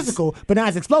 He's physical, but not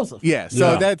as explosive. Yeah,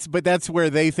 so Yeah. that's where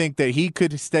they think that he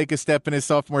could take a step in his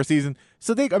sophomore season.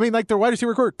 So their wide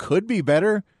receiver core could be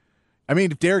better. I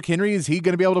mean, if Derrick Henry, is he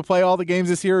going to be able to play all the games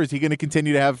this year? Or is he going to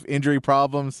continue to have injury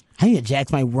problems? I think the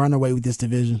Jacks might run away with this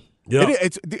division. Yeah.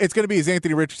 It's going to be, is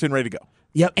Anthony Richardson ready to go?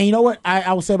 Yep. And you know what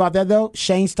I will say about that, though?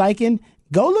 Shane Steichen,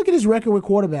 go look at his record with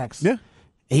quarterbacks. Yeah.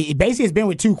 He basically has been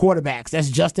with 2 quarterbacks. That's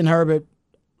Justin Herbert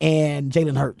and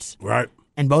Jalen Hurts. Right.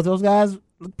 And both those guys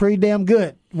look pretty damn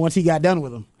good once he got done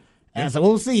with them. And so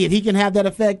we'll see if he can have that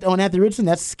effect on Anthony Richardson.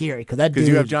 That's scary because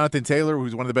you have Jonathan Taylor,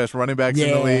 who's one of the best running backs in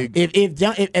the league. If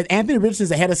Anthony Richardson's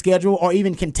ahead of schedule or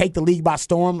even can take the league by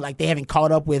storm, like they haven't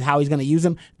caught up with how he's going to use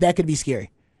him, that could be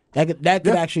scary. That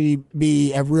could actually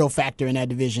be a real factor in that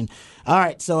division. All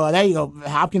right, so there you go.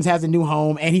 Hopkins has a new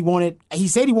home, and he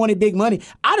said he wanted big money.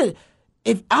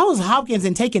 If I was Hopkins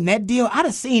and taking that deal, I'd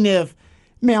have seen if.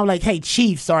 Man, I'm like, hey,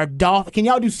 Chiefs or Dolphins, can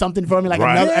y'all do something for me, like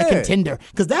a contender?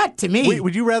 Because that, to me...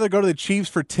 Would you rather go to the Chiefs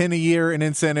for 10 a year in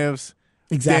incentives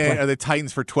Exactly. or the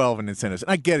Titans for 12 in incentives?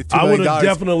 And I get it, $2 I million. would have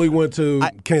definitely went to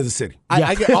Kansas City.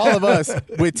 I get all of us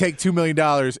would take $2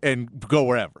 million and go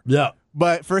wherever. Yeah.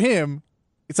 But for him,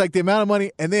 it's like the amount of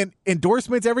money and then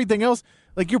endorsements, everything else.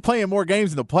 Like you're playing more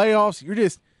games in the playoffs. You're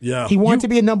just... Yeah. He wanted to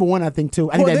be a number one, I think, too.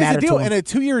 I think that there's a mattered deal. to him. And a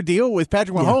 2-year deal with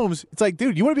Patrick Mahomes, it's like,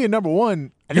 dude, you want to be a number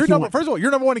one. First of all,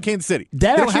 you're number one in Kansas City.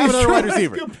 That they don't have actually is another wide true.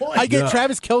 receiver. That's a good point. I get Yeah.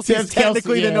 Travis Kelce is Travis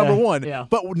technically Kelce, the number yeah, one. yeah.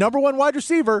 But number one wide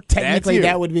receiver, Technically, that's you.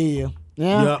 that would be you.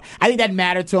 Yeah. Yeah. I think that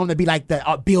mattered to him to be like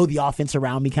the build the offense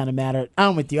around me kind of mattered.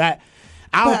 I'm with you. I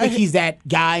don't think he's that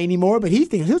guy anymore, but he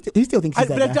still thinks he's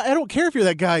that guy. I don't care if you're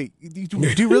that guy. Do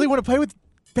you really want to play with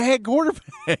bad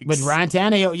quarterbacks? But Ryan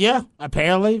Tannehill, yeah,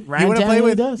 apparently Ryan You want to play Tannehill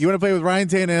with does. you want to play with Ryan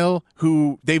Tannehill,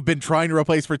 who they've been trying to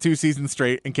replace for 2 seasons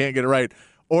straight and can't get it right,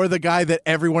 or the guy that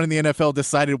everyone in the NFL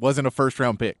decided wasn't a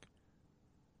first-round pick.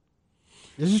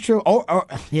 This is true.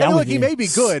 Yeah, And look, he may be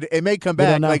good. It may come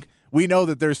back. know. Like we know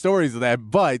that there's stories of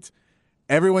that, but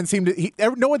everyone seemed to.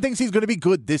 No one thinks he's going to be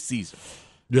good this season.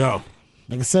 Yeah.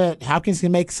 Like I said, Hopkins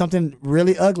can make something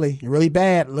really ugly, really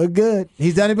bad, look good.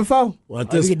 He's done it before. Well,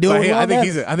 He can do it with I think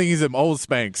Evans. he's an old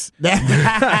Spanx.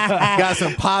 Got Got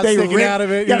some pot sticking out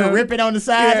of it. Got to rip it on the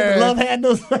side with the love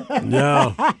handles.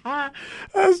 Yeah.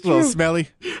 That's A little true. smelly.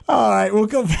 All right, we'll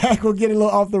come back. We'll get a little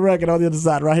off the record on the other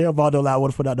side right here on Ball Don't Lie.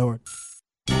 What for that horn?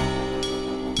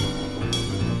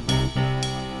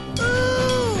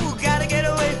 Gotta get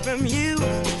away from you.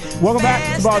 Welcome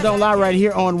back to Ball Don't Lie right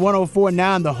here on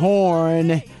 104.9 The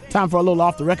Horn. Time for a little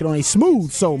off the record on a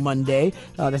smooth soul Monday.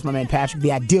 That's my man Patrick, the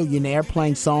Idealionaire,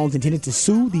 playing songs intended to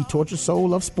soothe the tortured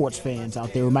soul of sports fans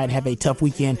out there who might have a tough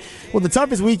weekend. Well, the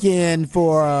toughest weekend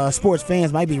for sports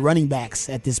fans might be running backs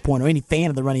at this point, or any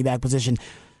fan of the running back position,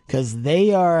 because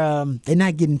they're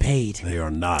not getting paid. They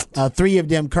are not. 3 of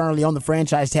them currently on the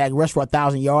franchise tag, rushed for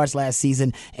 1,000 yards last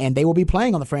season, and they will be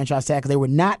playing on the franchise tag because they were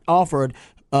not offered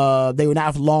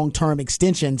long-term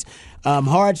extensions.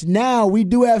 Harge, now we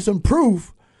do have some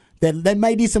proof that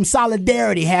may be some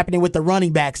solidarity happening with the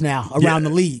running backs now around the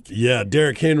league. Yeah,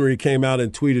 Derrick Henry came out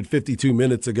and tweeted 52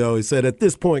 minutes ago. He said, at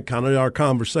this point, kind of our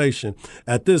conversation,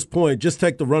 at this point, just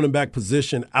take the running back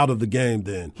position out of the game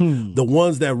then. The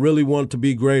ones that really want to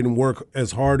be great and work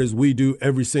as hard as we do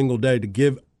every single day to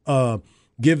give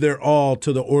their all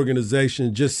to the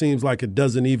organization just seems like it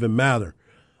doesn't even matter.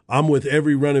 I'm with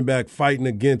every running back fighting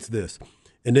against this.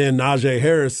 And then Najee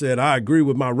Harris said, I agree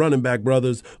with my running back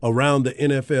brothers around the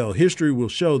NFL. History will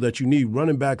show that you need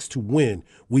running backs to win.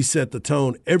 We set the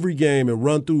tone every game and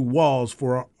run through walls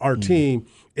for our team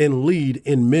and lead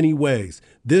in many ways.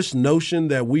 This notion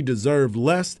that we deserve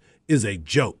less is a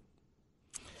joke.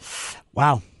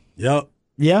 Wow. Yep.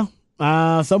 Yeah.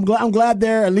 So I'm glad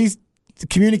they're at least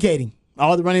communicating.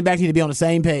 All the running backs need to be on the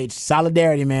same page.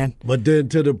 Solidarity, man. But then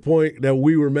to the point that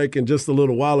we were making just a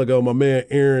little while ago, my man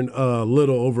Aaron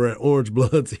Little over at Orange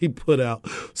Bloods, he put out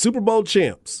Super Bowl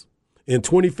champs in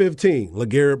 2015,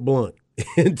 LeGarrette Blount.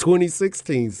 In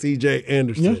 2016, C.J.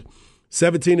 Anderson.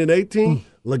 17 and 18,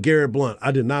 LeGarrette Blount.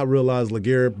 I did not realize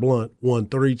LeGarrette Blount won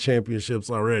 3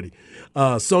 championships already.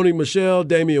 Sony Michel,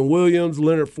 Damian Williams,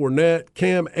 Leonard Fournette,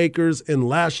 Cam Akers, and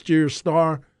last year's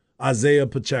star, Isaiah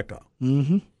Pacheco.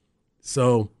 Mm-hmm.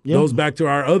 So goes back to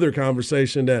our other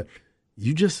conversation that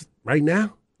you just, right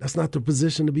now, that's not the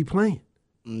position to be playing.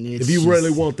 If you really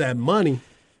want that money.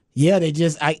 Yeah, they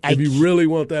just if you really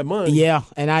want that money. Yeah,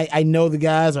 and I know the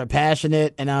guys are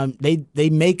passionate, and they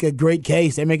make a great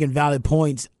case. They're making valid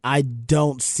points. I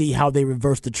don't see how they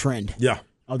reverse the trend. Yeah.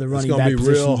 Of the running back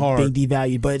position being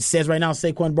devalued. But it says right now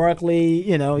Saquon Barkley,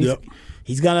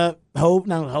 he's going to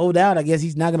hold out. I guess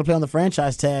he's not going to play on the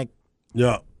franchise tag.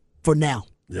 Yeah. For now.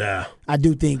 Yeah. I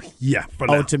do think for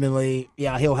now. Ultimately,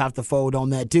 he'll have to fold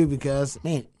on that too because,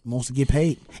 man, he wants to get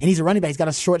paid. And he's a running back. He's got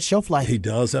a short shelf life. He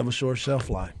does have a short shelf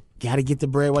life. Got to get the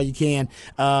bread while you can.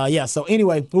 So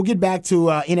anyway, we'll get back to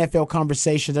NFL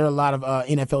conversations. There are a lot of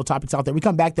NFL topics out there. We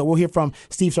come back, though. We'll hear from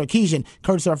Steve Sarkisian,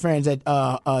 courtesy of our friends at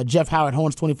Jeff Howard,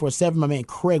 Horns 24/7, my man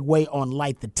Craig Way on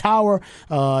Light the Tower.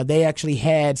 They actually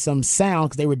had some sound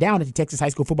because they were down at the Texas High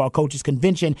School Football Coaches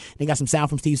Convention. They got some sound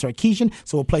from Steve Sarkisian,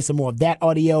 so we'll play some more of that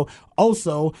audio.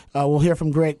 Also, we'll hear from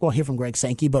Greg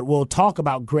Sankey, but we'll talk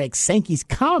about Greg Sankey's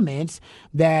comments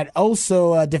that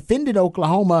also defended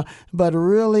Oklahoma, but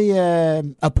really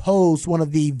opposed one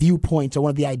of the viewpoints or one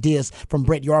of the ideas from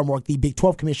Brett Yarmark, the Big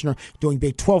 12 commissioner, during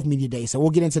Big 12 Media Day. So we'll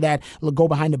get into that. We'll go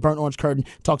behind the burnt orange curtain,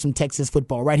 talk some Texas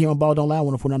football right here on Ball Don't Lie,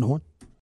 104.9 The Horn.